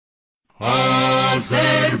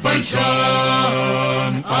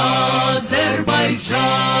Азербайджан,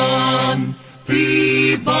 Азербайджан,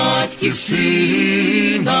 ти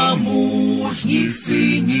батьківщина мужніх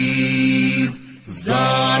синів.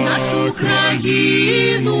 За нашу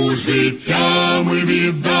країну життя ми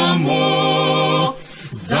віддамо,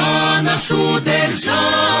 за нашу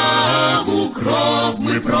державу кров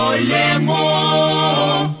ми пролємо.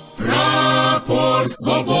 Прапор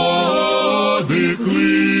свободи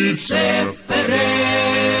кличе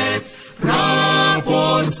вперед,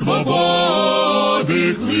 прапор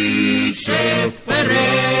свободи кличе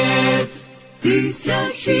вперед.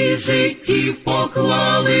 Тисячі життів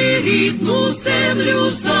поклали, рідну землю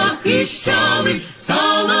захищали,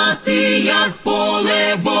 стала ти, як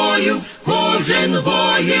поле бою, кожен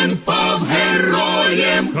воїн пав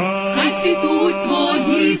героєм. Хай цвітуть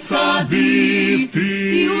твої сади,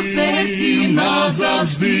 і у серці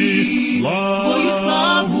назавжди, твою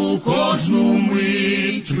славу кожну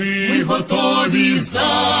мить ми готові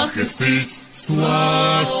захистить.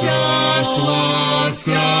 Слався,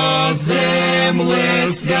 слався, земле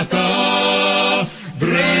свята,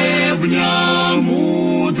 древня,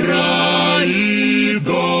 мудра і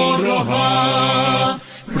дорога.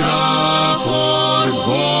 Прапор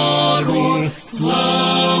гору,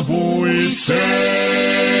 славу і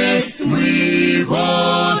честь ми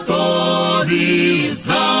готові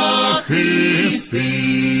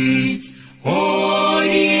захистить. О,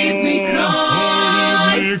 рідний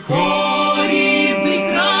край, о, рідний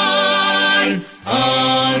край,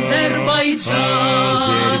 Азербайджан,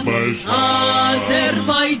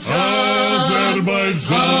 Азербайджан,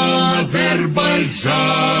 Азербайджан,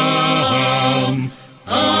 Азербайджан,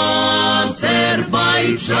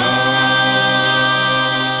 Азербайджан.